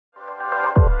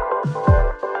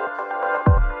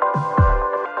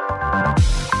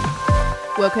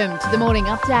Welcome to the Morning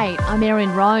Update. I'm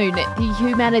Erin Roan. The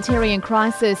humanitarian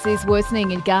crisis is worsening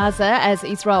in Gaza as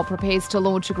Israel prepares to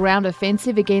launch a ground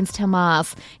offensive against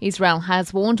Hamas. Israel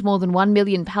has warned more than 1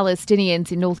 million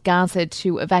Palestinians in North Gaza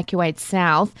to evacuate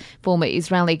south. Former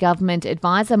Israeli government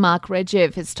advisor Mark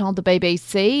Regev has told the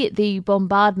BBC the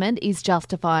bombardment is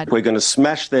justified. We're going to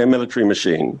smash their military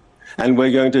machine and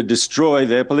we're going to destroy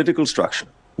their political structure.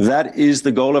 That is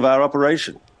the goal of our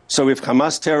operation. So if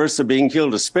Hamas terrorists are being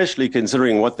killed, especially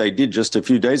considering what they did just a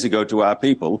few days ago to our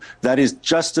people, that is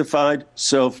justified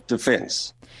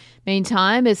self-defence.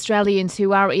 Meantime, Australians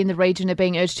who are in the region are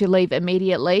being urged to leave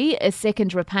immediately. A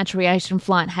second repatriation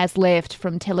flight has left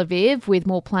from Tel Aviv, with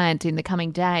more planned in the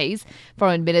coming days.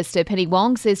 Foreign Minister Penny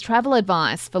Wong says travel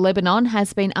advice for Lebanon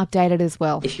has been updated as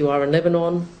well. If you are in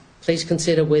Lebanon, please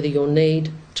consider whether your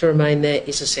need to remain there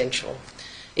is essential.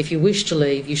 If you wish to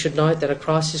leave, you should note that a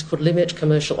crisis could limit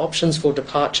commercial options for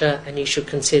departure and you should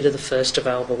consider the first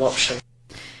available option.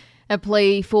 A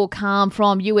plea for calm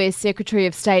from US Secretary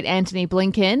of State Antony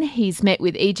Blinken. He's met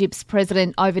with Egypt's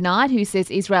president overnight, who says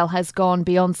Israel has gone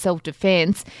beyond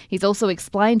self-defence. He's also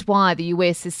explained why the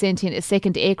US has sent in a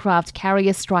second aircraft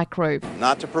carrier strike group.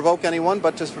 Not to provoke anyone,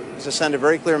 but to send a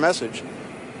very clear message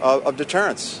of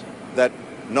deterrence, that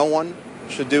no one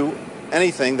should do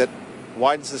anything that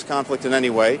widens this conflict in any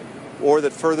way or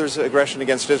that furthers aggression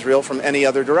against Israel from any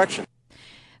other direction.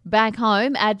 Back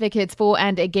home, advocates for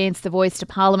and against the voice to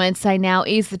Parliament say now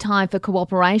is the time for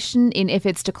cooperation in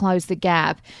efforts to close the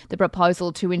gap. The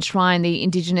proposal to enshrine the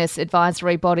Indigenous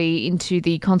advisory body into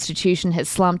the Constitution has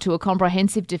slumped to a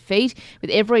comprehensive defeat, with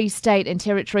every state and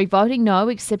territory voting no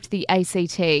except the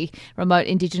ACT. Remote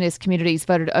Indigenous communities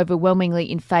voted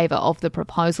overwhelmingly in favour of the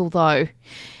proposal, though.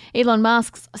 Elon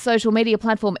Musk's social media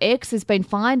platform X has been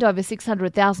fined over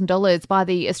 $600,000 by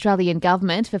the Australian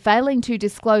government for failing to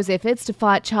disclose efforts to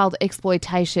fight child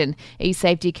exploitation.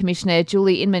 E-Safety Commissioner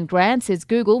Julie Inman-Grant says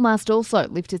Google must also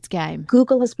lift its game.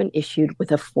 Google has been issued with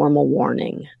a formal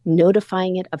warning,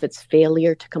 notifying it of its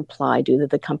failure to comply due to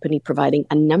the company providing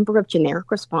a number of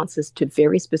generic responses to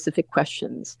very specific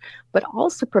questions, but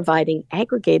also providing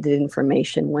aggregated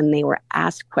information when they were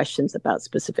asked questions about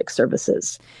specific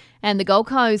services. And the Gold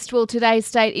Coast will today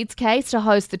state its case to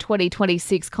host the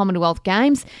 2026 Commonwealth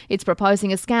Games. It's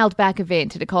proposing a scaled-back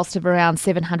event at a cost of around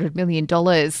 $700 million.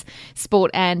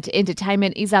 Sport and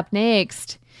entertainment is up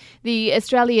next. The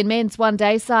Australian men's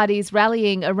one-day side is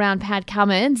rallying around Pat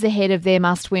Cummins ahead of their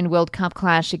must-win World Cup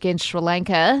clash against Sri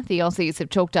Lanka. The Aussies have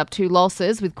chalked up 2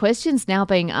 losses, with questions now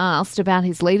being asked about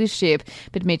his leadership.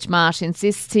 But Mitch Marsh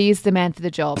insists he is the man for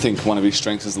the job. I think one of his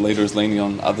strengths as a leader is leaning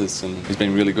on others, and he's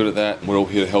been really good at that. We're all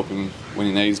here to help him when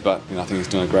he needs, but I think he's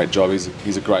doing a great job.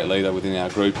 He's a great leader within our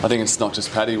group. I think it's not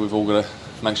just Paddy. We've all got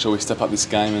to make sure we step up this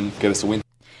game and get us a win.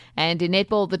 And in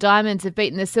netball, the Diamonds have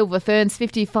beaten the Silver Ferns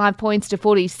 55 points to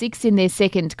 46 in their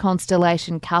second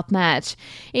Constellation Cup match.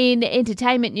 In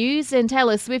entertainment news, and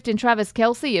Taylor Swift and Travis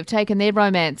Kelce have taken their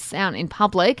romance out in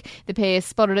public. The pair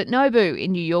spotted at Nobu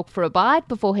in New York for a bite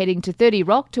before heading to 30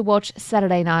 Rock to watch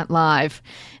Saturday Night Live.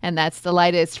 And that's the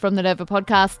latest from the Nova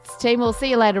Podcasts team. We'll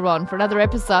see you later on for another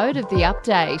episode of The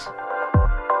Update.